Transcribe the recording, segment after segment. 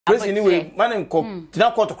President anyway, man ko tina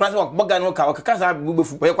court class work boga no ka kasa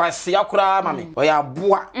bubefu boy kwa sia kura mame oya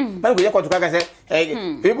aboa man go ye court class say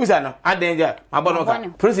ebusa no adenja mabono ka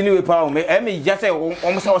president anyway pa o me just say o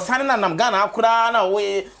so sane na nam Ghana akura na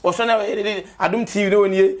we o so na Adum TV no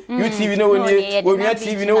woni YouTube no woni Onua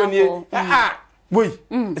TV no woni boy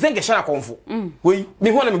think e shara konfo boy me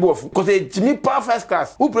ho na me bofu cause Jimmy pa first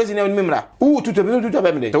class who president ni memra who tutu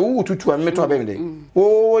be me de who tutu am me to be me de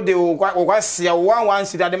o de o kwa sia one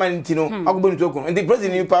sit ade man ntino agobo ntu okun and the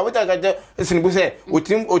president pa we ta ga sinibu say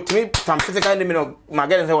otimi tam physical name no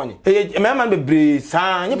magana say woni e me man be bre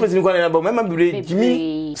sa nya president ko na ba me man be bre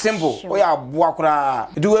Jimmy simple o ya boa kura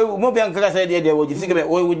do mo bi an kaka say de o jisi ke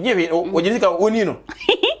o nyewe o jisi ka oni no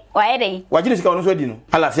why dey wajini sika ono so di no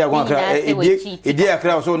ala fia kwa kra edi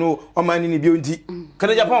akra so no o mani ni bio nti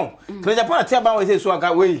kana Japan atia ba we say so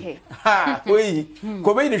aka we ha we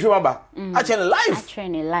ko be ni hwe ba a chen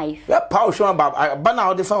life ya pa o hwe ba ba na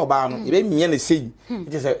o de fa o ba no e be miye na sei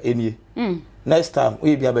e say enie next time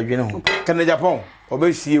we bia ba dwene ho kana Japan o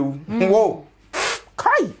be siewu wo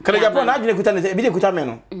kai kana Japan na dwene kuta ne bi de kuta me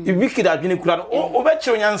no e bi kida dwene kura no o be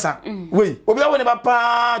che onyansa we obi a woni ba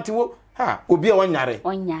pa ti wo ha obi a wonyare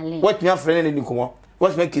what me friend ni nkomo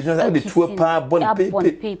what make kids say the two pa bon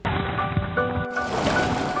paper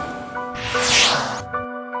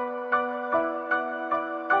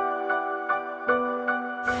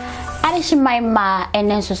my ma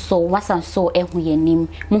enenso so wasan so ehuyenim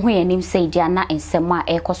muhuyenim say dia na ensema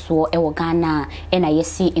ekoso ewo Ghana na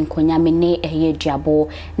yesi nkonyame ne ehye Duabo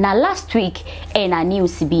na last week na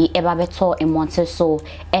news bi eba beto emonte so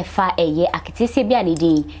efa eye akitese bia ne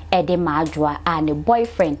din ede ma Adwoa a ne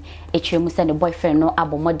boyfriend echiremu se ne boyfriend no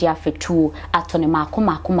abomodi afetu atone mako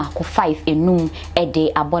 5 enum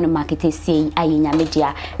ede abone makitese ayenyame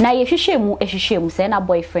dia na yehwehwemu se na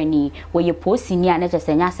boyfriend ni wo ye posi ni ane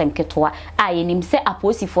jesenya asem ketwa ayenim se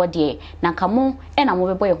aposifo de na kamo na mo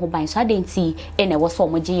bebo ye ho ban so adenti na wo so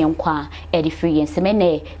mo gye yenkwa e de free yenseme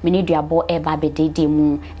ne mini Duabo e ba bedede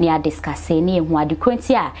mu ne a discuss ne ehu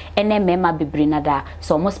adekwanti a ene mema bebre nada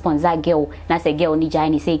so mo sponsor girl na se girl ni jai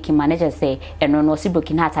ni se ki manager se eno no si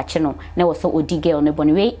Burkina atache no na wo so odi girl ne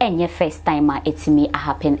boni we enye first time a etimi a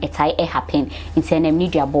happen etai e happen nti na mini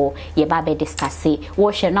Duabo ye ba be discuss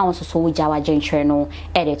wo hwe na wo so wo jawa jenchre no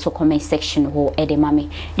e de to comment section ho e de mame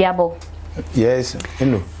Duabo. Yes,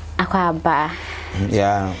 hello. Akwaba.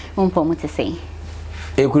 Yeah. Umpo mo te say.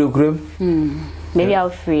 Ekure. Maybe I'll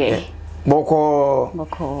free. Boko.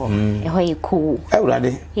 E ho ye cool.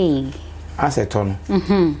 Ewrade. Hey. Aseton.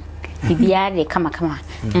 Bibia de kama.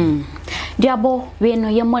 Duabo we no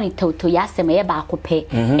ye monitor to yasem ye ba akope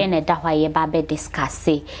ene da hwa ye ba be discuss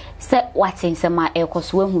se watin se ma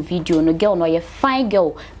ekoso we hu video no girl no ye fine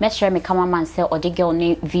girl me share me cameraman se o de girl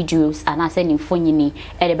ne videos ana se ni fonyini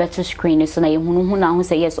e de beto screen so na ye hunu na hu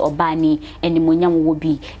se yes obani eni monyam wo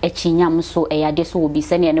bi e chinyam so e yade so wo bi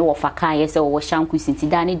se ne wo faka ye se wo shanku sinti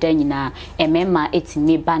da ne da nyina e mema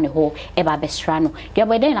etime ba ne ho e ba be sra no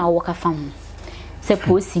Duabo den na wo ka fam se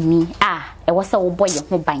posi mi e wo se wo boy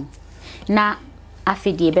ho ban na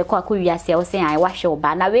afidi be kwa wiase wo sen ai wahwe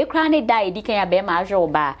oba na we kra ne dai dikan ya be ma ahwe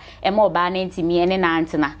oba e ma oba na ntimi ene na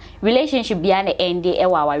antena relationship bia na ende e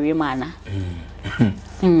wa wawe ma na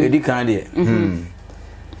edikan de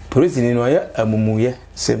president no ya amumuye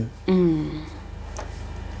sem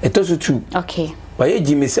etoso tu okay wa ye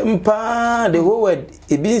jimi sem pa the whole word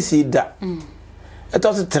e bi si da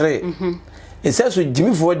etoso 3 e se so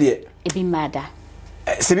jimi fo de e bi mada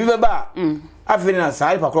se bi beba afina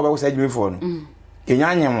sai pa kro ba wo sa jimi fo no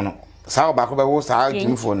enyanyem no sa ba kro ba wo sa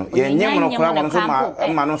jimi fo no ye nyem no kra no so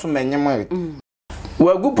ma no so menyem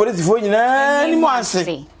wa gu police fo nyina ni mo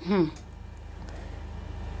ase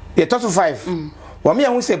ye to 5 wa me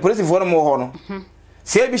hu se police fo no mo ho no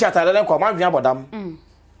se bi shatale len ko ma dwan bodam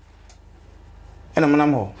ena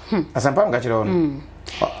monam ho asampa nga kire ho no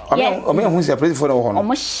o me hu se police fo no ho no o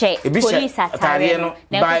mo hye police atare no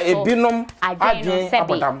ba ebinom adwen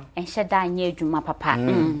abodam enhye da anya adwuma papa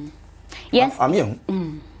yes amihu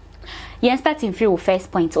yes starting free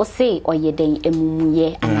first point o say oyeden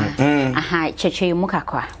emumuye ana aha cheche mu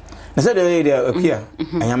kakwa na se de akia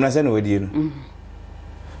anyamna se na wadie no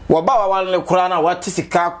wo ba wa wale kura na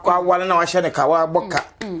watisika kwa wale na wahye ne ka wa boka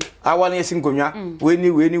awale yesinkonwa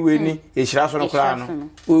weni ehira so no kura no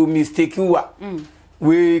o mistake wa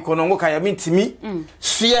we konongo ka ya mintimi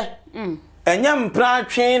suye enyam pra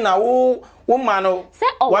twen na wo ma no se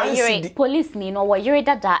o yire police ni no wo yire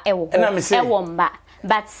dada ewo mba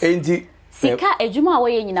but enti sika ejuma wo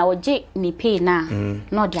ye nyina wo je ni pay na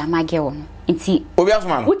no de amage wo nti obi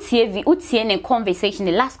asoma no utie ne conversation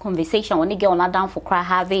the last conversation woni girl na down for cry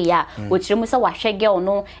have ya wo kire mu se wa hwe girl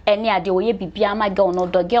no ene ade wo ye bibia ma girl no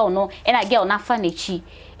do girl no ena girl na fa na chi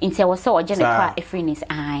nti wo se wo je ne cry efrinis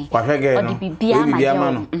ai wa hwe girl no bibia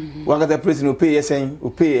ma no wa ga the president o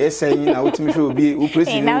pay esen na utimi hwe obi o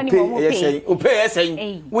president o pay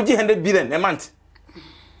esen wo ji 100 billion a month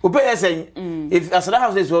o pay esen if asada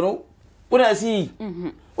house is no una see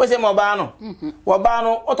we say mo ba no wo ba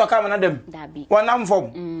no otoka na dem wo nam fom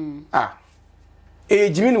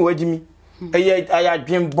jimi ni wajimi aya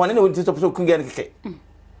dwen bone na wo ti so kunga keke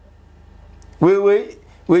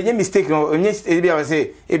we nye mistake no nye ebia we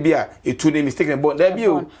say ebia etu ne mistake na bon da bi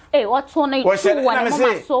o what one you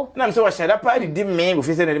one so na me say wa shada pa di me go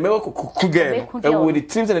fi say na me kunga no wo di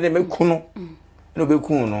trim say na me kunu no be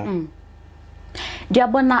kunu no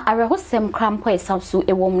Duabo na arehosem krampo esabso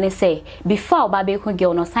ewom ne say before ba be ku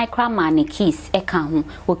girl no cycle man ne kiss e kan ho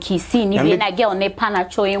o kisi ni bi na girl ne pana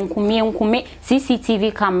cho enkume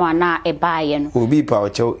CCTV camera na e baaye no obi pa o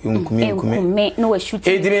cho enkume no we shoot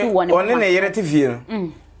you one on ne yere te fie no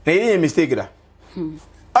na ye mistake da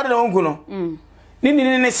ade na onku no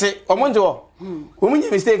ni se omonjo o munye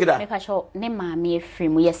mistake da me pa cho ne maame efri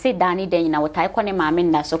mu ye se dani den na wotai ko ne maame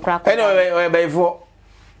nda so kra ko ene o baifo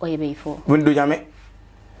oye beifo windo jame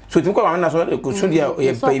so tim ko na so ko so dia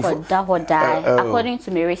oye beifo according to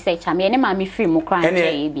my research am ye ne ma me free mu kran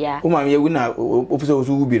e bia o ma me wu na ofisa wo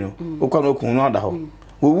so wu bi no o kwa no kun no da ho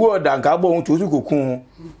wo wu oda nka bo hu to so kokun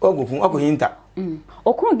ogokun akohinta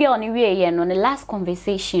okun girl ni wie ye no the last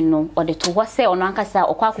conversation no or the to what say ono ankasa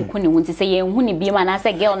okwa akokun ni hu nti say ye hu ni bi ma na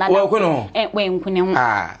say girl na we nkun ni hu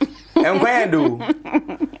enkwan do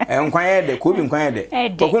enkwan de ko bi nkwan de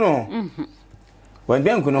okun no when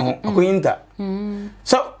ben kuno ho akoyinta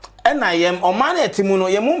so ena yem o man etimu no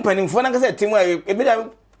yem mpanimfo na kasa etimu e bi da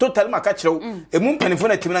total maka kirew e mu mpanimfo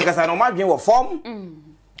na etimu na kasa no ma dwen wo form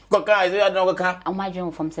ko ka izo adon ko ka o ma dwen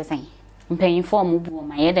wo form sesen mpanimfo mu bu o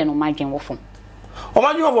ma ye de no ma dwen wo form o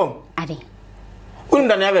ma dwen wo form ade un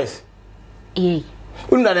da nervous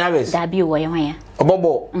un da nervous da bi wo ye hwan ya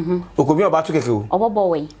obobo okobi oba to keke o obobo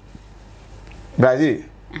we Brazil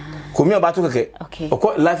komi oba to keke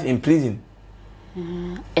oko life in prison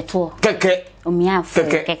eto keke omia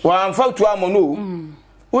keke wa mfa tu amono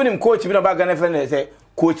unim coach bi na ba Ghana friend say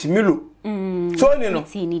coach Milo so ni no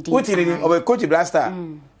utini ni oba coach Blaster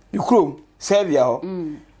the chrome Serbia ho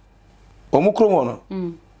omu chrome ho no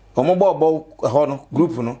omu bo ho no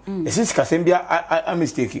group no esisi kasembia a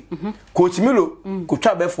mistake coach Milo ko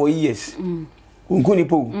twa be for years unkuni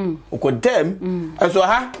po uko dem aso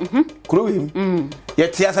ha chrome ye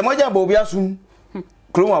tia samoja bobi asum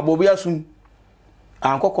chrome abobi asum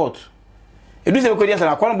anko court edu se ko dia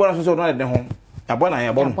sana kwon bona so no de ho abona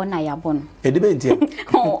ya bono edibe ntia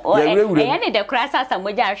ya wure ya ne de krasa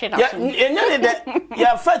samoja ahwe na so ya nya ne de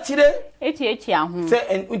ya fa chire echi ahu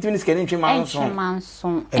se utimi skani ntwe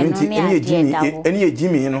manso eni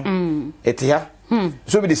ejimi no etia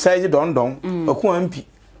so be the size don oku ampi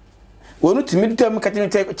wonu timi tem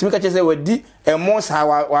kache se wadi emo sa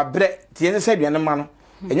wa bre tie se aduane ma no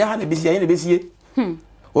enya ha na besi ya ne besie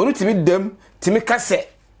wonu timi dem timi kase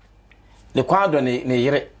le kwado ne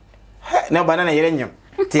yire na bana na yire nyam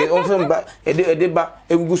te onfo ba ede ba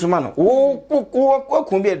egugu ma no wo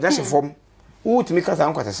kun bi e dash form wo timi kase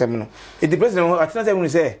an kwata sem no e the president atina se mu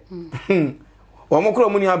se wo mo kro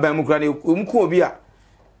mu ni aba mu kra ne mu ku obi a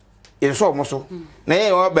e so mo so na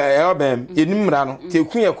ye o ba enim mra no te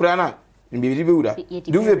kun ye kra na bibiri be wura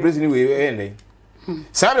do the president we ende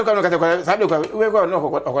sabe ko no kata sabe ko we ko no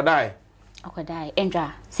ko dai okodai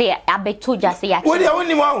endra say abeto ja say ya wo dia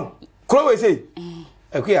woni mo krowe say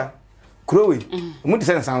akuya krowe mu de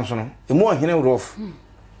sen sanso no emu ohene rof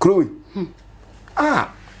krowe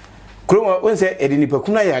krowe won say edini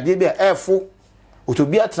pakuna ya de bia efo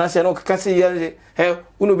otobi atena se no kaka say ya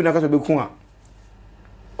uno bi na kaso be kun a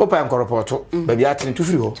opa nkoropoto ba bia atene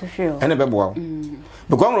tufiri ho ene be boa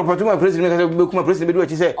be kwa nkoropoto ma president kaso be kuma president be do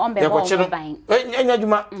achi say ya ko che no enya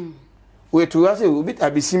juma we to ase obi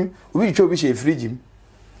abisim obi twa obi she fridge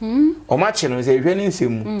o ma che no se hwe ni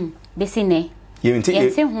nsem besi ne ye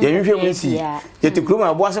nhwe mu nsi ye te kroma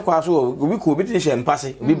abo ase kwa so obi ko obi tin she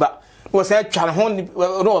mpase obi ba wo se twa ho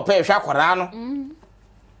no pe hwe akwara no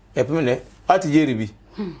e pem ne ati jeri bi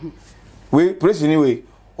we president we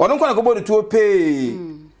ono kwa ko bodu tuo pe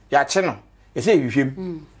ya che no e se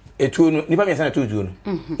hwehwem etuo no nipa miasa na tuo no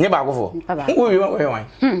nye ba agofo wo wi we wan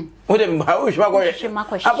wo de ba wo hwa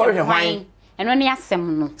ko hwe hwan eno ne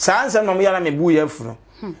asem no sa ansem no me yala me bu ya furo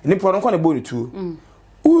nipa no kwa ne bodu tuo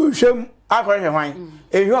wo hwem akwa hwan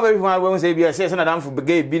ehwu ba hwan we say bia say na damfo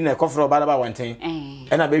bega bi na kofro ba ba wanten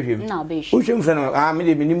e na behwem na behwem wo hwem frɛ me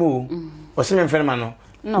de minimu o se me frɛ ma no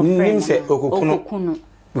nim se okokunu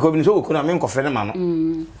because me so okokunu me nkofrɛ ne ma no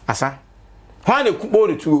asa hwan de kubo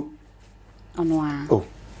de tuo ono a oh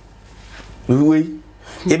we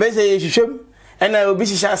e be say yehwem ena obi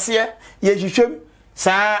hihase yehwem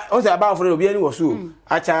sa o say about for obi ani wo so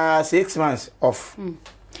acha 6 months off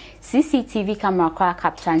CCTV camera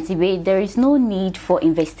captured. There is no need for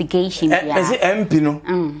investigation. Is it MP no?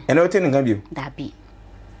 And I tell you, that be.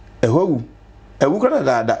 Ewu kora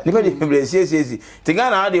da. Nipa de bless.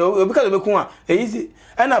 Tingana ade because we ko easy.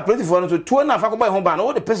 And I pray for to 2 na fa ko buy home ban.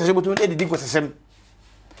 All the person say between edidi ko sesem.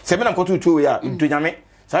 Sebe na ko to ya do nyame.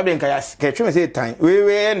 Sabe nka ya ka tweme say tan.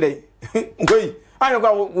 We ende. Ngoi. Ayo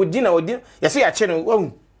kwa wodi na wodi. Ya say ya che no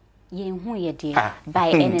wahu. Yen hu ye de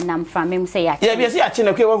by enenam from him say ya. Yeah, be say ya che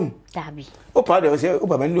no ke wahu. Dabi. O pa de say o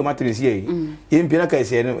ba mani do matter see yi. Yen pina ka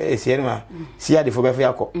ese no ma. Si ya de fo be fa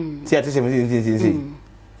yakọ. Si ya te se sin.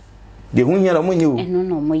 De hu nyara mo nyewu. Eno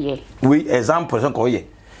no mo ye. We example so ko ye.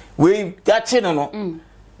 We ya che no.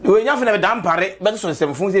 We nya fa na be dampare be so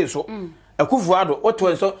nsem fun say so. Akufu ado o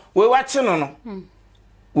to so we wa che no.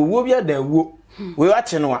 We wo bia da wo. We wa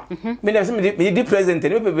che no a. Me na se me di president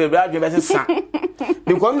ni be be adwe be se sa.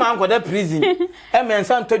 Because man go that prison e men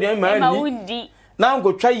san to dem ma ni na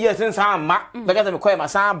go twa years nsan ama because me koy ma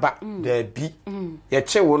san ba da bi ye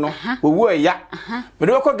che wo no wo ya me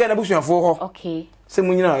do ko ga na busuafo ho okay se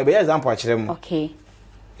munyina e be example a kire mu okay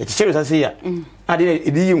ye che che se ya ade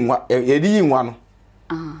edi yi nwa no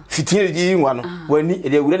fitin edi yi nwa no wani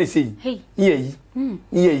ede awura ne sei yi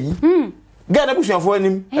ga na busuafo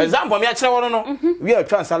anim example me a kire wo no we are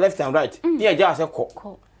trans left and right ye ja se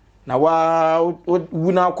ko na wa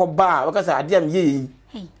wuna ko ba wa kasa ade am ye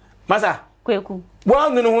masa kweku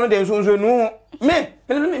wa ngene ho de nso nu me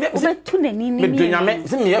betu na ni me dunyame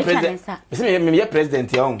se me ye president se me ye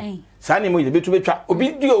president ya on sa ne mo ye betu betwa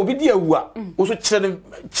obi di awu a wo so kire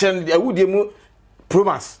awu de mu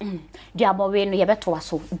promise Duabo we no ye beto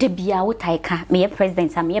aso de bia wo taika me ye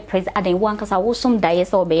president am ye president adan wo ankasa wo som da ye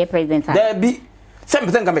se wo be ye president da bi se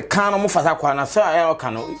me think me kan no mo fasa kwa na sa ya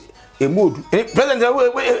ka no emodu president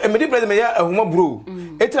me president ya ahuma bro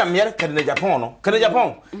etra me ya Canada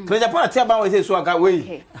Japan tia ba we say so aka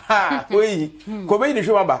we ha we ko be ni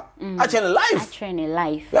show ba a chen life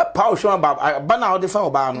ya power show ba ba na o de fa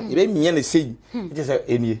ba no e be miye na sei e say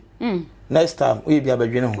enie next time we be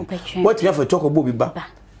abadwe no what you have talk about bi ba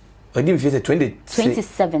odi mfi say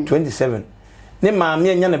 27 ne ma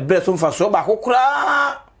me nya na bre so mfa so ba kokura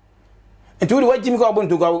enti we wajimi ko abon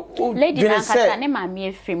to go lady na kasa ne ma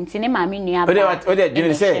me film ti ne ma me nua ba o de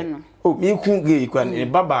jini say o mi ku ge kwan e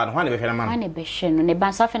baba no hwane be hwena ma hwane be hwe no ne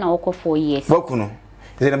ban safe na woko 4 years boku no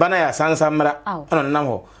ze ne bana ya sansa mra ono nam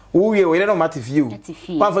ho wo ye we no matifie o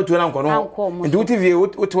fa tu na nko no enti wo tv wo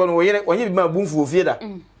to no wo ye onye bi ma bumfu ofie da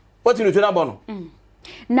wo ti no tu na bo no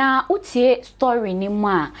na utie story ni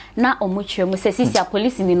ma na omuchire mu se sisi a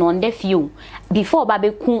police ni no nde fie before ba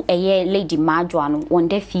be ku eye lady Adwoa no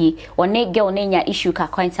wonde fie one girl na nya issue ka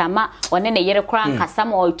kwanta ma one na yere kra nkasa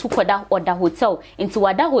ma o tukoda oda hotel into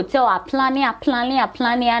wada hotel a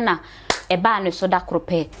planning na e ba no so da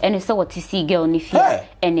krope ene se woti si girl ni fie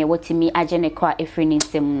ene woti mi agene kwa efri ni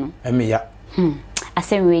nsem no emi ya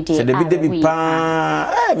asem we dey se de bi pa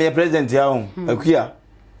me president ya on akuya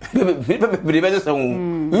be so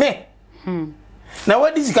me na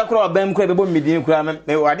wadi sika kura obam kura be bo medin kura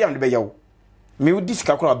me wadi am de be yawo me wadi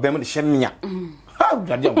sika kura obam de hyemnya ha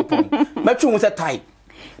wadi am pon ma twu mu se tai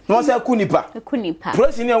no se kunipa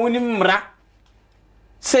prosi ni awuni mra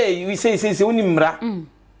say we say woni mra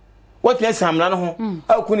what me samra no ho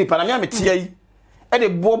akunipa na me ametia yi e de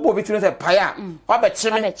bobo bi tinu se paya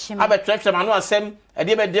abechime abetwetwe ma no asem e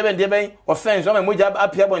de be offense o ma moja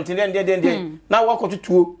apia bontin de na wo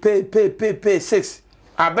kotutuo pay 6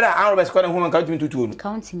 abra anrobes ko ne ho man ka tumi tutuo no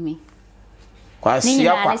counting me kwa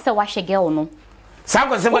sia kwa ni se wa hye girl no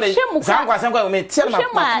sanko me tiel ma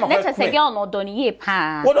let say girl no do ni ye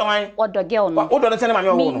pa wo do han wo do girl no wo do ne tene ma me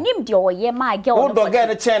wo no nim de oye ma girl wo do girl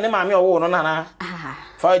ne chen ne ma me wo no na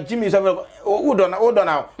fa Jimmy so wo do na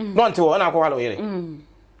don't wo na ko walo yere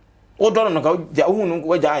wo do no ka ja hu no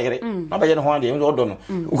wo ja yere na ba je ne ho ade wo do no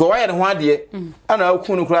ko wa yere ho ade ana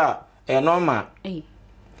ku no kra e normal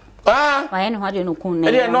wa yere ho ade no ku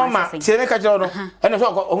na e normal se me ka je no ene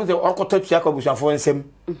so ko hu se okototua ko busuafo nsem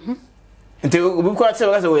nti obi ko atse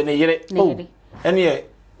ba se we ne yere ene ye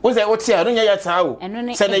wo se wo tia no nya ya taa o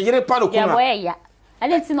se ne yere pa no ku na ya boye ya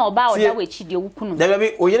alenti na oba oda we chide wukunu da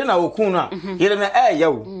be o yere na wukunu a yere na ya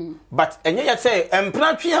o but enye ya se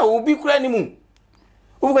empra twe a obi kura ni mu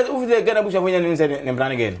Ufu de gana busha funya ni nse ne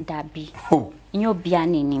brand again. Dabi. Nyo bia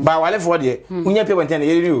ni. Ba wale fo de. Unya pe wonten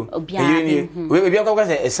ye ni o. Ye ni. We bia kwa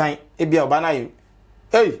say esan e bia oba na yi.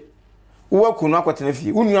 Hey. Uwa kunu akwatena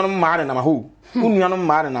fie. Unuanu maare na ma ho. Unuanu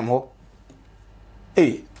maare na ma ho.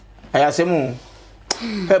 Hey. Aya semu.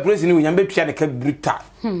 Hey, president we nyambe tua de ka brutal.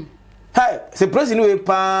 Hey, se president we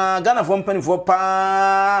pa Ghana for company for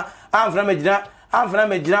pa amfra megina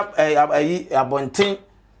abonten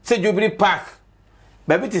se Jubilee Park.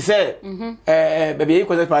 Baby ti say baby e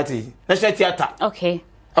concert party. National theater. Okay.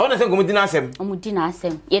 I want to say Omudina asem. Omudina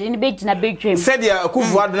asem. Ye de be gina bedwem. Said ya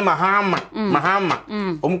kufu ade mahama.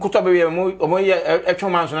 Omukuto be omo ye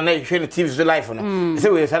etwoma so na hwe ne TV life no. Say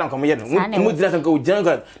we say na komo ye no. Omudina asem ko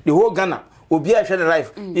general the whole Ghana obi a hwe ne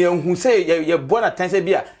life. Ye hu say ye born at time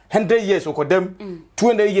bia 100 years okodam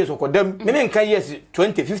 200 years okodam me nkan years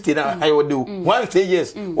 20 50 na ayo de 1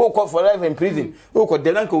 years o call for life in prison o ko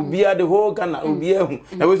de nka obi a the whole Ghana obi a hu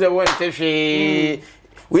na we say we hwe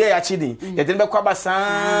we are cheating. You didn't be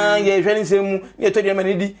quabasan, ye training same, ye told your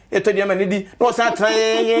manidi, no satra,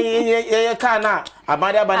 ye cana, a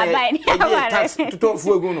bada banana, tax to talk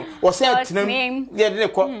for Guno, or say to them,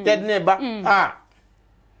 dead neighbor.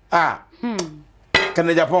 Can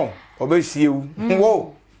the Japan obey you?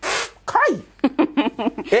 Whoa, Kai.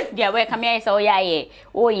 Yeah, where come here? So, yeah,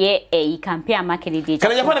 oh, yeah, a campaign market. Can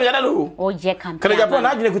Japan be a oh, Jack, can Japan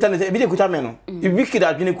have been a video Kutameno? You wicked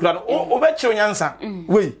at Viniculan, or bet your answer.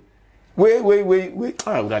 Wait.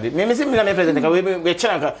 Ah, daddy. Me say me na me present ka we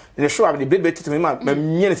channel the show have the baby to me ma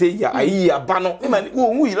me say ya ayi abano me man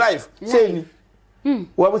who life say ni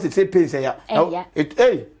what was it say pain say ya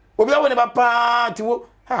eh obi a won ba pa ti wo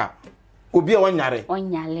ha obi a wonyare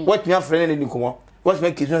what me friend ni komo what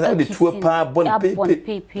me kiss say the two pa bon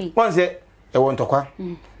pepe one say e won tokwa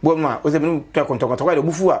bo ma o say me to kontokwa de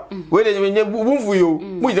bufu a we de me bufu yo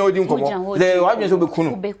mu je odi nkomo de wa dwen so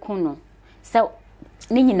be kunu so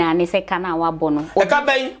ni nyina ne se kana wa bono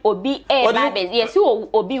obi ba be yes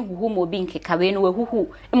obi huhu mo obi nkeka we no we huhu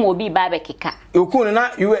mo obi ba be keka ekunu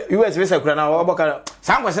na US visa kura na wa boka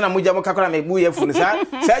san kwese na muja mo kakora me bu ye funu sa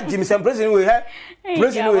Jimmy Sam president we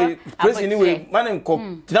man nko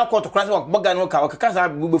tina court kura se wa boga no ka kaka sa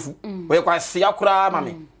bu befu we kwa se akura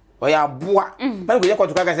mame o ya boa man ko ye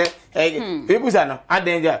court kura ka se ebusa no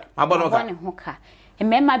adenja mabono ka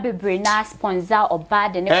Mema bebre na sponsor oba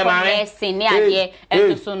de ne commerce ne ade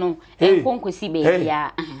enso no enkonkosi be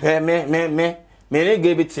bia me ne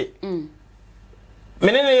gebiti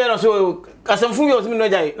me ne ye no so asamfu yo so me no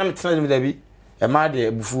jai na me tena me dabi e ma de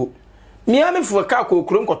bufu me am fu ka ko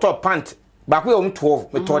krom ko top pant ba ko yo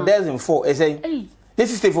 12 me to 2004 e say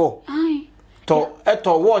this is 64 to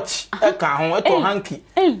eto watch e ka ho eto hanky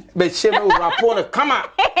be che me rapor kama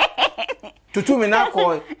tutu me na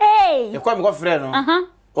ko e kwa me ko frɛ no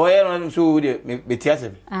o ye no so de me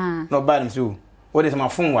tiase no ba no so o de sama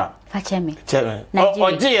funwa fa che me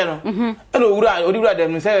o je no e no wura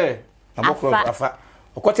dem se na bokro afa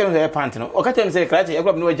o ko tem se pant no o ka tem se krache e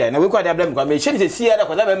kwa me no wajai na we kwa de ablam kwa me hye se sia da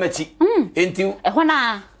kwa da ba machi enti e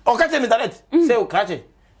hona o ka tem direct se o krache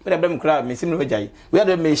me da ablam kra me sim no wajai we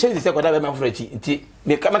da me hye se kwa da ba ma frachi enti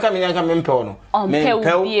me ka me nyanka me mpɛ no me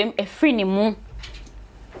mpɛ e free ni mu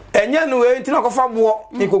enya no we ntina ko fa bo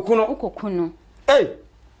ikokuno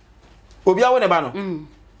obi awo ne ba no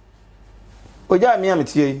oja mi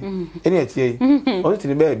amtie yi eni atie yi o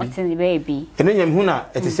tini baby eni nyam hu na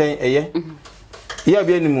etisen eye ya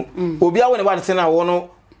bi animu obi awo ne ba tena wo no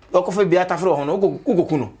okofa bi atafro ho no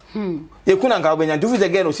ukokuno ye kuna nga obenya do fit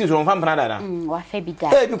again o si so mfa mpana da wa fa bi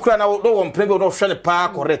da bi kura na do won prebe do hwe ne pa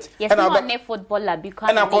correct na ba ne footballer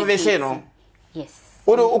because na convince no yes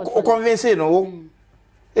o convince no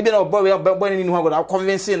ebi na boy ni hu agoda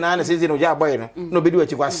convince na na sezi no ja boy no be di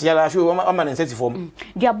wachi kwasia la show o ma na nseti form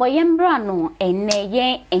Duabo yembra no ene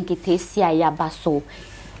ye enketesi ayaba so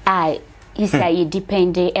ai isa ye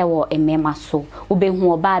depende ewo emema so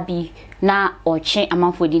obehu oba bi na oche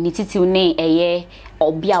amanfodi ni titiw ne eye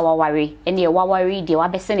obi a waware ene ye waware de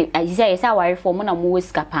wabese ne isa ye sa waware form na mu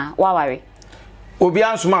wesikapa waware obi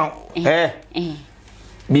ansuma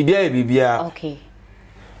bibia okay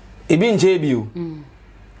ebi nche bi o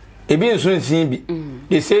ebi nsunsin bi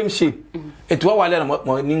the same shape eto wale na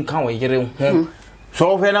mo ni nkan wa yere ho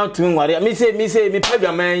so fe na tumi ware me say me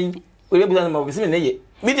padwaman o le buza ma bi se me neye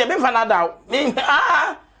me de be fa na da me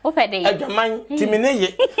o fe de adwaman ti me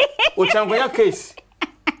neye o chankoya case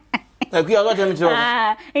na ku ya go tell me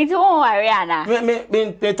enti won ware ana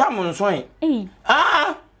me tamu nso yin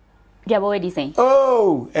Duabo we di say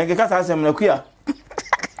oh enke ka sa sem na ku ya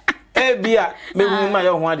bia me hu ma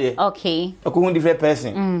yo ho ade okay ko hu different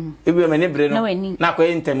person e bia me ne bre no na ko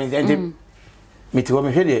internet meti wo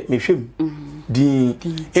me hwede me hwem din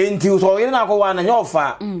enti so yire na akwa na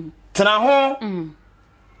nyofa tena ho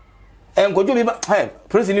enkojo bi ba he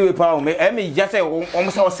police ni we pa o me jase o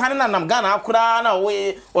so sane na nam Ghana akura na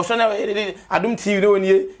we o so na Adum TV no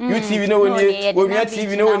nie UTV no nie Onua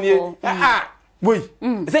TV no nie boy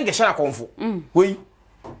think share konfo boy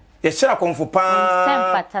ye share konfo pa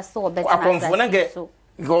semfata so obeta konfo na ge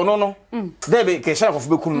go no there be ke share konfo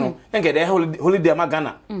be kunu no na ge holiday ma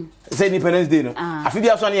Ghana say Independence Day no afi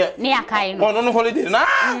bia so na ne akai no no holiday na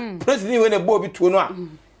president we na bo bi tuo no a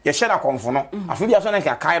ye share konfo no afi bia so na ke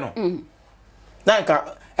akai no na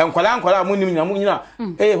ka enkwala mu nim nyina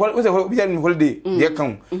we say holiday dey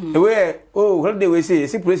kan we holiday we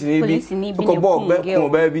say president bi ko bo be ko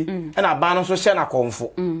ba bi na ba no so share na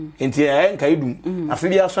konfo enti nka idum afi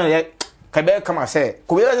bia so na ka be kama say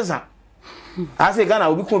ko be sesa ase Ghana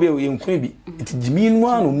obi ko be ye nkun bi enti jimi nu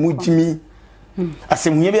anu mu jimi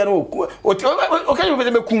asem hu bia no o ka yo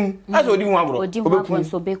be kun ase odi hu agro obi kun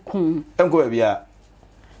so be kun enko ba bia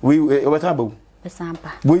we obeta ba be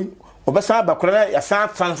sampa we obesa ba kura ya san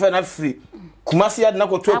transfer na free kumasi ad na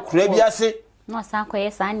ko to kura bi ase no san ko ye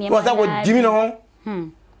san ne ma sa ko jimi no ho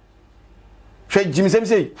hwe jimi sem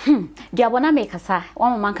sei Duabo na me kasa wa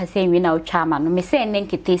mama kasa enwi na otwa ma no me se nnen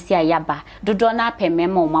ketesi ayaba dodo na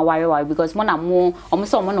pemema o maware because mo na mo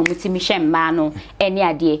omo no mutimi hwemma no eni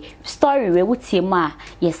ade story we wutie mu a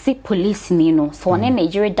ye si police ni no so ne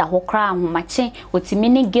Nigeria da ho kra ahomache otimi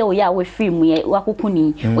ne girl ya we free mu ye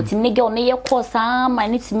wakukuni otimi ne girl ne ye course ma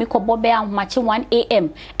ne timi ko bobe ahomache 1 am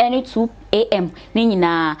any 2 am ni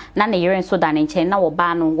nyina na ne yere nso da ne nche na wo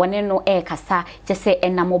ba no wone no kasa je se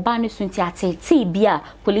enam oba no sunti ate bia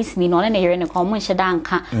police ni no ne yere ne ko mo nhye da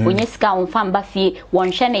nka onye sika wonfa mba fie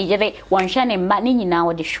wonhwe ne yere wonhwe ne mba ni nyina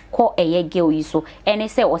wo de hweko eye girl yi so ene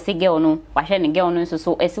se o se girl no wahwe ne girl no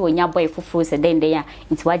so ese wonya boy fufuru se dende ya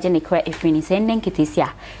nti waje ne kra efri ni se nnen ketesi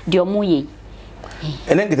a de omo ye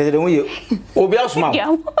enen ketesi de omo ye obi asuma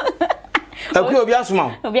akui obi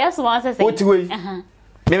asuma se oti we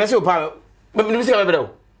me mese opa me se obere o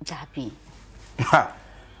jabi ha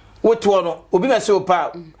woto no obi mese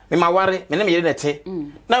opa me maware me ne me yere nete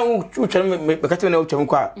na utwa me kate na utwa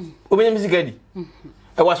kwa obi ne music adi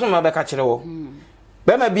e waso ma be ka kire wo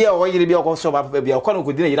be ma bia o yere bia o ko so ba bia o ko no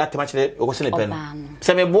ko di na yere atema kire o ko se ne pen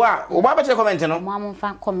se me boa o ba ba kire comment no mo am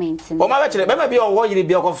fa comment o ma ba kire be ma bia o yere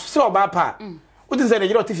bia o ko se o ba pa utin se ne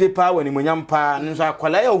yere o tife pa wani mo nyam pa nso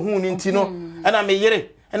akwala ya hu ni nti no ana me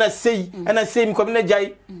yere ana sei mi ko bi na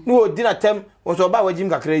jai no odi na tem o so ba wajim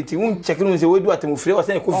kakra nti un check no se we du atem ofire o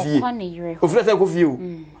se ne ko fie ofire se ko fie o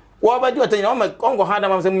wo ba du atem na o ngo ha da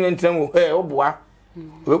ma se mu ntram o o boa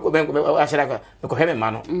we ko ben ko ashira ka ko he me ma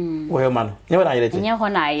no wo he ma no nye ho na yire ti nye ho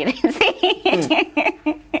na yire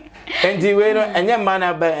enti we no enye ma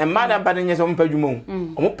na ba nye so mpadwuma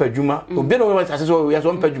o mo padwuma obi no we ase so we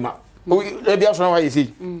so mpadwuma o e bia so na wa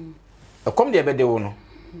yesi e kom de be de wo no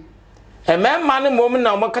ememma ne mom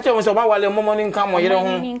na mo kache mo so ba wale mo ni nka mo yere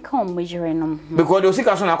ho ni nka mo yere no because o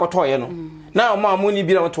sika so na akoto ye no na mo amuni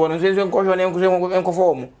bi na to no so nko hwe ne nko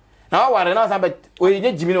fo mo na ware na sa be o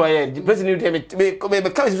ye jimi no ye president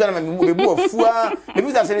be ka si so na me bu afua me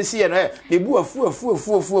bi za se ne sie no me bu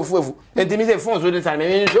afu enti mi se fon so de sa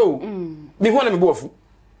me show mi ho na me bu afu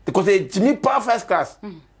because e jimi pa first class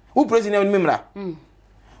u president ni memra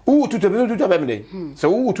u tutu be me dey so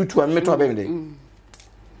u tutu am me to be me dey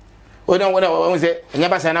wona say nya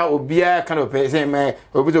ba sana obia kan ope say me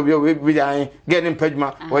obi jan get nim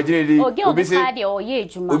paduma wajine di obi say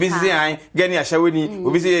obi say an get ni ashawoni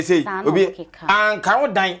obi say obi an kan wo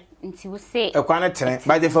dan nti wo say e kwa na tren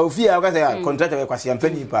ba de fa ofia o ka say contract we kwasi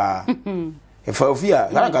ampani pa e fa ofia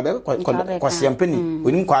kana ka be kwasi ampani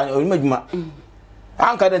onim kwa onim aduma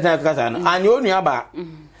an ka de tan ka sa na an yo nua ba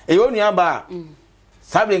e yo nua ba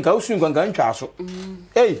sabe nka usu nka ntwa so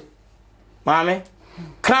mame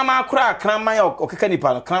krama kura krama ya okeka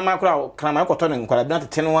nipa no krama kura krama ko to ne nkwara bi na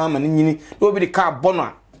tete no ama ne nyini no bi de ka bono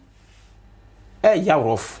a ya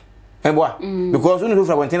rough boa because unu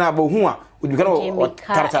so fra na bo hu a odi kana o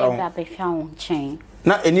tartara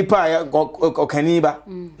na enipa ya okani ba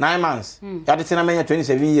 9 months ya de tena menya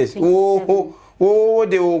 27 years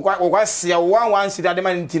de o kwa sia one sit ade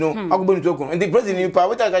man ntino agbo ni tokun and the president nipa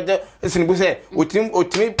we ta ka sinibu say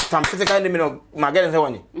otimi tam physical enemy magere say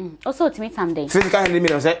woni also otimi tam dey physical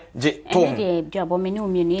enemy say je to e Duabo me ni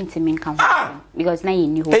omienu ntimi nkan because na ye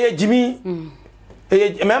ni ho jimi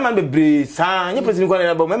mema bebre sa nye president kwa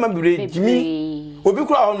na ba mema bebre jimi obi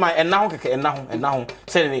kura on my enna ho keke enna ho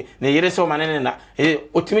say ne yere so manene na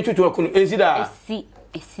otimi tutu akunu ensida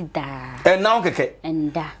esida now keke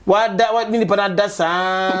enda wa ni pana da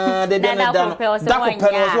sa de da ko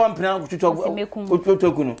peno so wan pena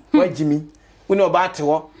kututu kuno wa jimi Uni obate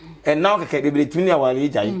wo and now keke be between our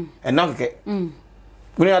jai and now keke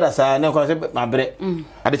Uni ada sa na ko se mabre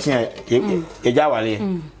ade chen ye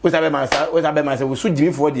jawale we sabe man we su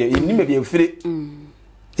jimi fo de ni me be fire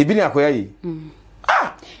ebi ni akoya yi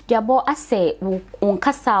Duabo ase won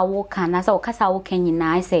kasa wo kana sa wo kasa wo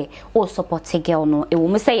kanyina ase o support girl no e wo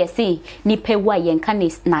me say yesi ni pewa ye nka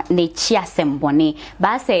na chi asembone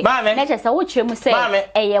ba say na che say wo kire mu say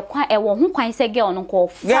eye kwa e wo ho kwan say girl no ko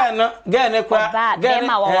girl no kwa girl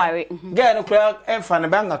ma waware girl no kwa e fa na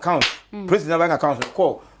bank account president bank account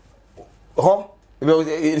ko ho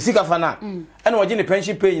e sika fa na e na wo ni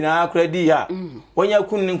pension pay na credit ya wonya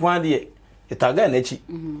kun ni kwa de itaga na chi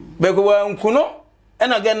be ko wa nkuno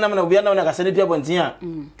ena gen na na obia na ka sene pia bontia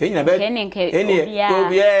ke nyina be eni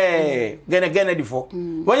obia gen difo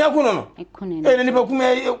wonya kuno no eni ni pa kuma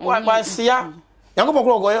kwa sia yakopon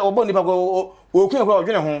ko obo ni pa ko okun ko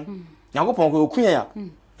odwene ho yakopon ko okun ya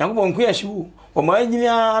yakopon kun ya shiwu o ma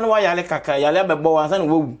nyinia na wa yale kaka yale abebo wansa na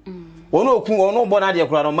wowu wono okun wono bo na de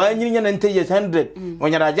kura no ma nyinia na nteje 100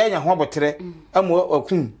 wonya raja nya ho botere amu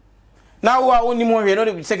okun na wa woni mo hwe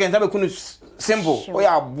no second sabe kunu simple o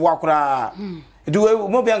ya boa kura duwe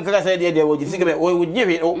mo bi anka say de wojisika be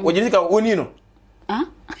wojisika oni no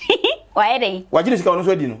wa ede wojisika ono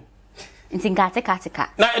so di no ntinka tika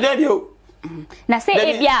na de dio na say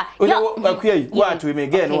e bia yo akua yi wa to me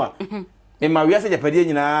ge no a me ma wiase japade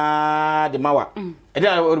nyina de mawa e de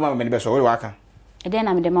na o ma me be so we wa aka e de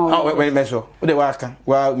na me de mawa we me so o de wa aka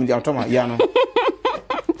wa mi de automa ya no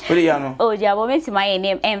Ori ya no. O Duabo meti my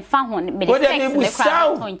name emfa ho me de sex me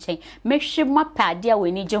kra to nchen. Me hwe mapade a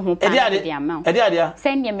weni je ho pa de amount. E dia.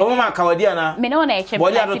 Send me. O ma kawadi ana. Me no na e che.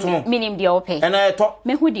 Minim de ope. E na eto.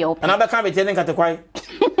 Me hu de ope. Na be ka be tene nkatekwai.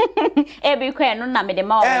 E be kwa no na me de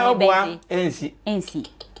ma o be be. Ensi.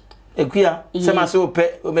 Ekuya se ma se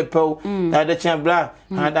ope o me pe na de chen bla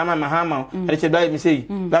na da ma hama de che bla mi sei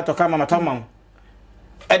bla to ka mama to ma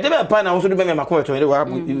e de be pa na wo so de be me makọ to de wa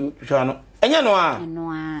hwa no enye no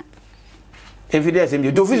a evidence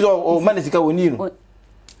me do fizo o manisika woni no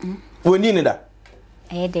woni ni da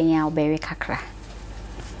e de nya obere kakra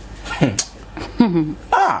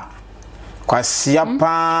kwasia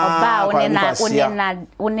pa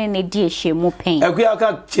one ne di ehemu pen ekuya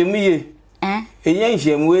ka chemiye enye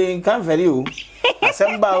nhemu e kan fere o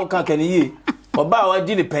asemba o kan kaniye oba wa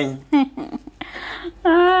di ni pen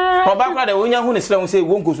oba kwa de wonya hu ne sira hu se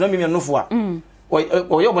wonko so na mimi nofo a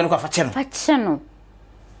o yo bo ne kwa fa che no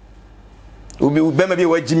ubi bema bi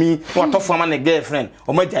wajimi wa tofo ama ne girlfriend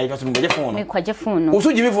o ma jai kaso me phone me kwaje phone no o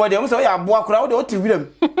so jimi fo de o so ya aboa kura o de o ti wiram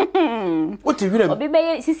obi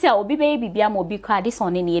be sisi a obi be bibia ma obi kwa de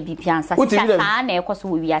son ne ne bibia ansa sa na ekoso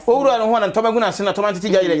wo wiase o ru anu ho na ntoba guna se na toma titi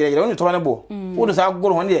jai o ni toba ne bo o do sa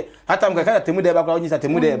agoro ho ne hata mka ka temu de ba kwa o nyisa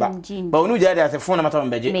temu de ba ba onu jai de ase phone na mata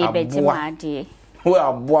mbeje aboa o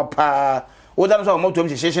aboa pa o da no so mo to mi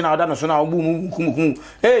sheshe na o da no so na o bu mu kum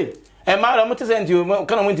e ma ra mo te senti o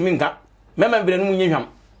kana mo ntimi nka mema bire no munye hwam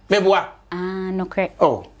meboa no kre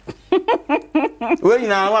we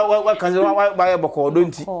na wa kan wa ye boko do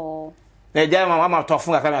nti na ja ma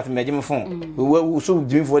tofun ka ma meje me fon we so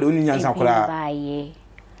jimi fo de unu nyansa kura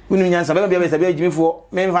unu nyansa be be sabe jimi fo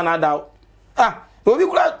me mfa na da obi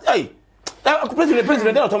kura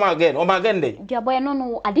president dey automa again o ma again dey Duabo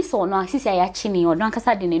no adiso no asisi ya chini odon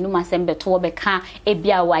akasa de nenu masembe to be ka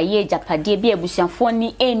ebia wa ye japade bia ebusiafo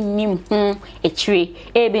ni enim ho echire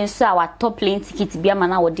ebe nso a wa top plane ticket bia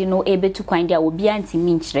mana wodi no ebe tu kwan dia obi anti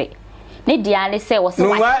minchire ne dia ne se wo se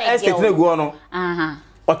wa no estate ne go no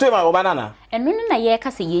oto ma oba na enu na ye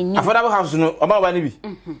kasa ye ni affordable house no oba ne bi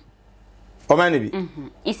Omani bi.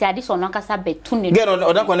 Isi adiso no kasa betu ne. Girl no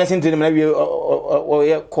odan connection to na bi o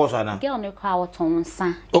ye course ana. Girl no kwa woton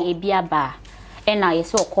nsa e bia ba. E na ye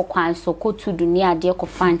se okokwan so ko tu dunia de ko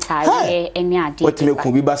fantare eni ade. Otime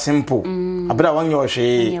ku bi ba simple. Abra wan yo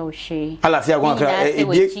hwe. Nye o hwe. Alafia gwan kra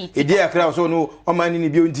e akra so no omani ni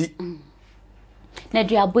bi onti. Na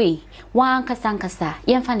Duabo wan kasa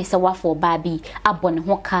yemfa ne se wafo ba bi abone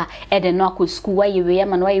ho ka e de no akọ school wa yewe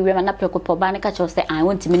ma no wa yewe ma na prekopo ba ne ka cho say I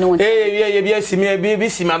want me no want ye bi asimi bi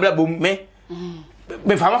sima bla bom me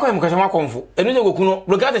fa makọ mu ka sha konfo enu je goku no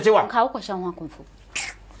bloga te chewa ka ko sha ho konfo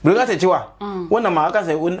bloga te chewa wona ma ka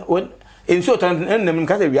say won enso ton ennem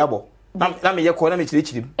ka say wiabo na me ye ko na me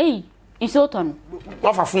chirichirim enso ton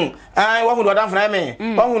wa fa fun wa hu do dan fna me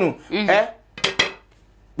wa hu no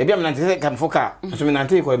Baby am nante kan foka so me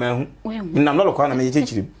nante ko ma hu nam lo ko na me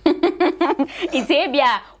chichirim ite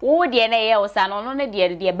bia wo de na ye osa no no ne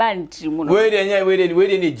de ba ntirimu no we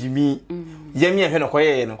de ne jimi yemi ehwe no ko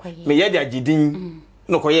ye no me ye de agidin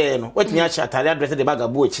no ko ye no watimi a cha tare address de baga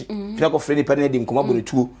bu ochi fina ko freni pa na di nkoma bo ne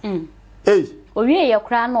tuo owie ye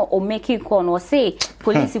kra no o make call no say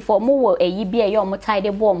police for mo wo eyi bia ye o mo tie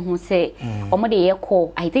the bomb hu say o mo de ye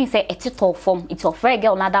call I think say etito form it's of free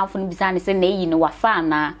girl na danfo no bisa ne say na eyi no wa fa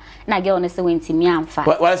na girl no say wentimi amfa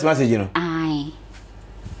what is message no ai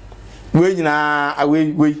we nyina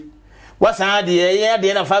we wasa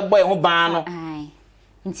de na fa boy ho ban no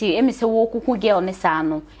nti emi se wo kuku girl ne sa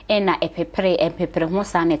no na epepere ho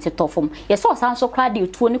sa na etito form ye so san so kra de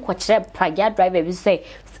tuo ni ko kire pragia driver bi say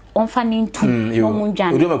on fa ni ntu no mu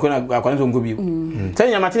dwan odo makona akwana so nko bi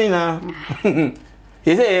say nyamatini na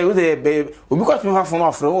ye say we say obi ko tumi fa form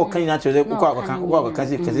afro o kan na chere ko akaka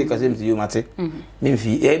kasi mti yo mate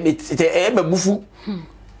memfi e me bufu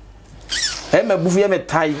ye me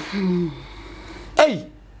tai ei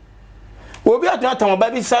obi atama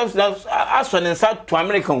ba bi south asone sa to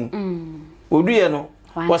America odu ye no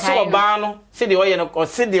wo se oba no se de oye no o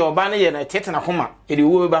se de oba no ye na tete na homa e de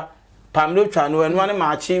wo ba pamlo twa no enu ane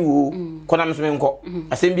ma chi wo kona mso menko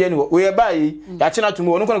asem bia ni wo ye ba yi ya chi na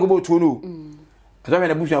tumo no kona ko bo tuo no aso me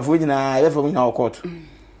na busu afo nyina e fa nyina court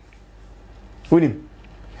wonim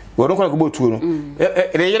wo no kona ko bo tuo no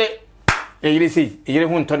yire sei yire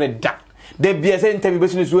hu nto ne da de bia se ntabi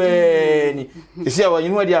besu so ni isi awa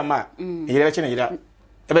yinu adi ama yire be che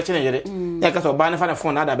ne yire ya ka so ba ne fa na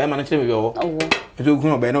phone na da ba ma no kire be wo ezo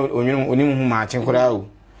gun oba na onyunu onim hu ma chen kora o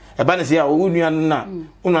e ba ne se ya o nua na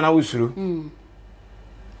unu na wusuru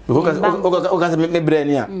o me bra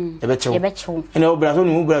ni a e be chewo ene o bra so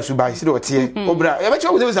ni o bra su ba si de o tie o bra e be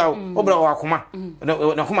chewo de sa o bra wa akoma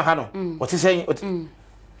na akoma ha no o te sen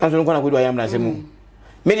na so nko na ko do ayam na se mu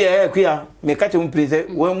media kuya me catch un place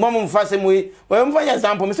we mom mfase mu we mfanya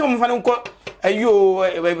example me se mfa nko ayo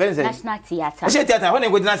national theater national theater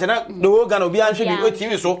when go dina se na the whole Ghana obi anhwe bi o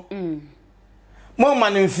TV so mo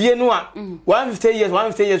man mfie no a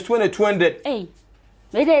 150 years 200 eh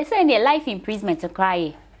we dey say in life imprisonment to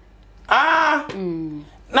cry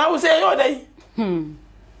now say yo dey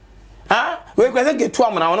we kwese get to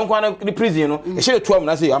am na won kwa na prison no e shey to am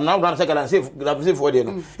na say am now run second and safe for there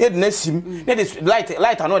no e na sim e dey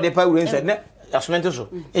light no dey pa we inside na asment so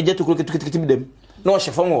e je to kiti bi dem no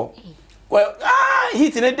she fon wo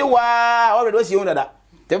heat ne dey wa already we see on that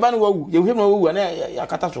te ba no wawu ye hwe no wawu na ya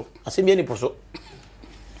kata so asem ye ni poso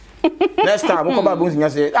next time ko ba gun nya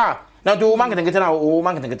say na do marketing na o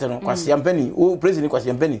marketing no kwasi ampani o president kwasi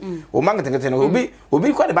ampani o marketing no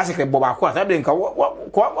obi kwa de basically boba kwa sabe nka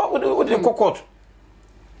o de kokot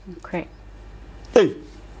okay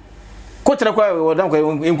ko tira kwa o dan kwa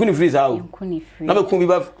enkuni freeze ha o na be kun bi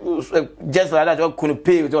ba just like that o kun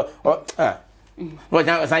pay to no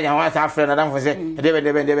ja sa ja wa sa afre na dan fo se de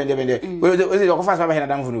we o ko fa sa ba he na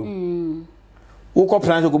dan fo no o ko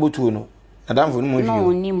plan ko botu no Madam for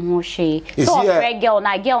no ni mo she so girl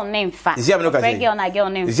na girl name fa girl na girl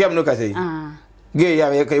name isi am no ka say gay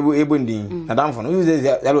ya ebo ndin Madam for no use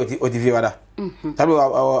ya lo otifi wada tabi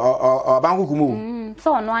o ban kukumu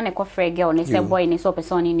so no ane ko free girl ni say boy ni so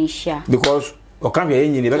person ni share because o kan be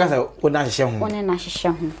yin ni be ka say o na hye hu o na hye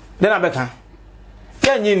hu den abeka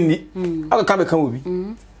ya yin ni aka kan be kan obi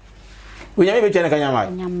o nya me be twa na kan nya mai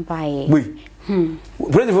nyambae boy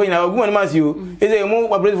president for na ogun ni ma si o eze mo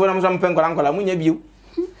wa president for na mo sam pen kola mu nya biu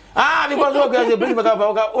because o ga president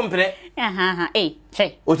ka o mpre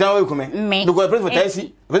che o tan o kume because president for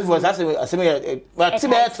taisi president for aseme wa ti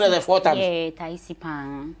be 3-4 times taisi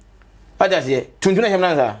pan pada se tuntuna hem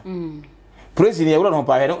na sa president ya wura no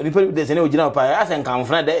pa he no ni pe de se ne o gina pa asa nkan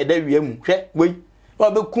funa da wiam hwe wei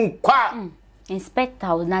o be kun kwa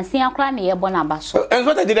inspector na sin akra na ye bona baso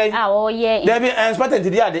inspector didai o ye there be inspector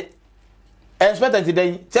didai ade inspector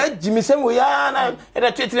today say Jimmy say we ya na e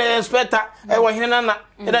da treat inspector e wo hene na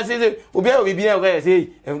e da say obi a obi na go say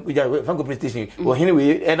fango prestation wo hene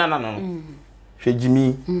we e na no hwe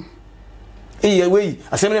Jimmy e we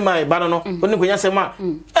assembly man ba no oni ko nya sema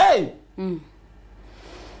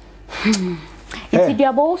Iti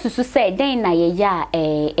Duabo susu say den na ye ya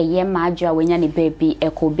ye ma adwa wenya ne baby e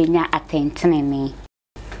ko benya atentene ni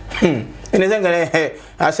ene zengane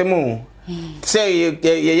asemu say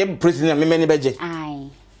ye president me many beje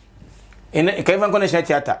ene ka even connection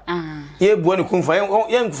theater ye buo ne kumfa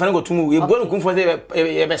ye nkufa ne gotumu ye buo ne kumfa say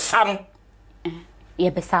ye be sano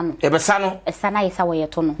esana ye sawo ye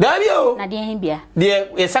to no da bio na de hin bia de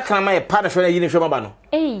ye sakana ma ye pa da hwe na yi ne hwe baba no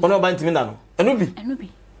ono ba ntimi da no enu bi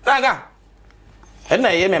naga ena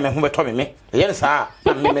ye me ho beto me ye ne sa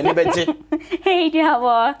na me ne beje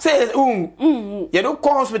Duabo say ye do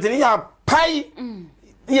call hospital ya pai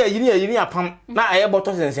yiri apam na aye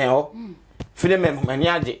boto sensen ho fide me mani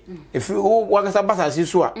age if o wakasa basasi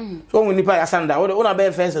so a so woni pa asanda o na be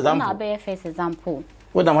first example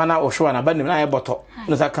wo da mana o hwa na ba ni na aye boto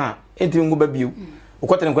no saka enti ngu ba biu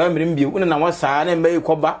ukote nkwa mmirim bio una na wasa na mbayi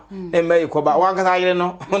koba na mbayi koba wankasa yire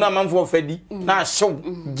no una manfo fadi na hyew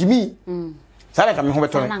jimi sala ka me ho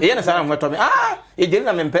beto me ye na sala ho beto me e jeri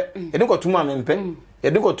na mempe e de ko tuma mempe e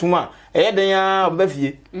de ko tuma e den ya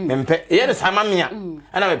obafie mempe ye na sama mea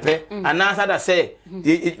ana mepe ana sada se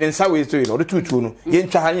nsa we so no de tutu no ye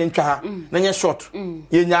ntwa ha na nye short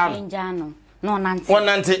ye nya no no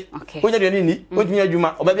nante onya de ni otumi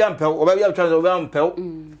adwuma obabi ampel obabi atwa obabi ampel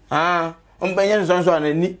ombenye so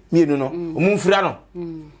na ni mienu no omumfira no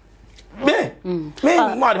me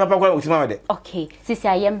mo de papa kwa utima wede okay sisi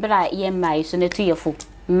ayembra yemma so netu yefo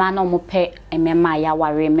ma na mo pe emema ya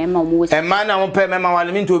ware emema mo e ma na mo pe emema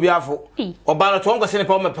wale mi nto obi afo oba no to ngo se ne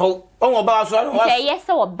pe o me pe o oba so no say yes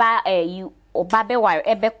oba you oba be ware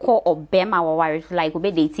ebe ko obema wa ware like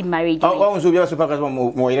obe date marriage o so obi so pa ka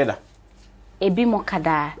mo yire da ebi mo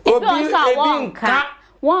kada ebi nka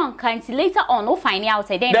one can't later on no find out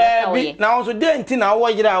then now also denti na wo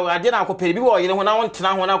yire a ade na akopere bi wo yire ho na won tena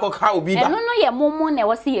ho na akɔka obi ba no ye momo na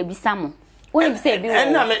wo se ye bisa mo wo bi se bi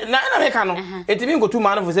wo na me ka no etimi ngotu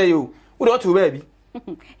ma no fo say yo wo de otu ba bi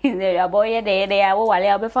ya boy de ya wo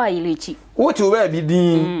wale obefa yilichi wo tu ba bi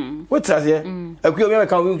din wo trase akui obi me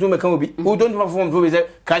ka obi so me ka obi wo don't perform so be say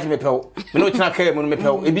crash me pew me no tena ka me no me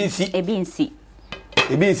pew ebi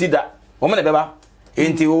nsi da wo me na beba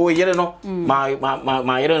enti wo yere no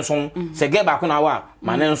ma yere nson se ge ba ko na wa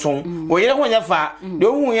ma ne nson wo yere ho nya fa de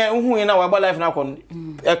hu ye na wa ba life na ko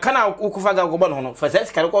e kana ukufa ga go ba no fa se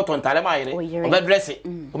sikare ko ton tare ma yere o be dress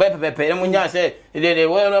o be pepe mo nya se de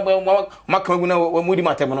wo ma kan gu na wo mudi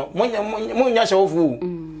matem no mo nya se wo fu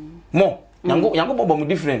mo yango bobo mu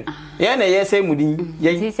different ye na ye se mudi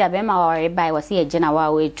ye sisi abema wa bai wa se ye gina wa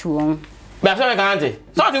we tu on ba se me kan ante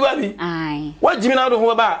so ti wa bi ai wa jimi na do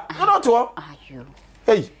ho ba no to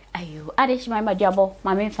ayo ayo adeshima ma Duabo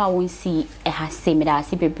ma me fa won si e ha se me da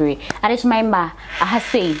si bebre adeshima ma ha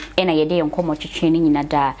se e na ye de nkomo twetwe ni nyina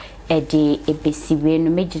da e de ebesiwe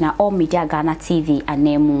no megina all media Ghana TV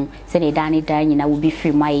anemu se ne da ni da nyina wo bi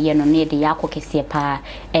free ma ye no ne de yakokese pa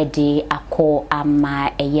e de akọ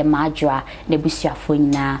ama eye madwa ne busuafo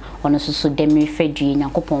nyina ono soso demi fedui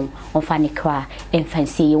nyankopon onfa ne kra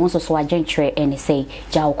emfansi ye won soso agentwe ene say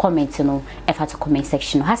ja wo comment no e fa to comment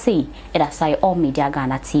section ha say e da sai all media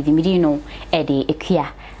Ghana TV midi no e de ekua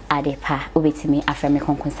adepa obetimi afreme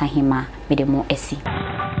konkonsa hima mede mo esi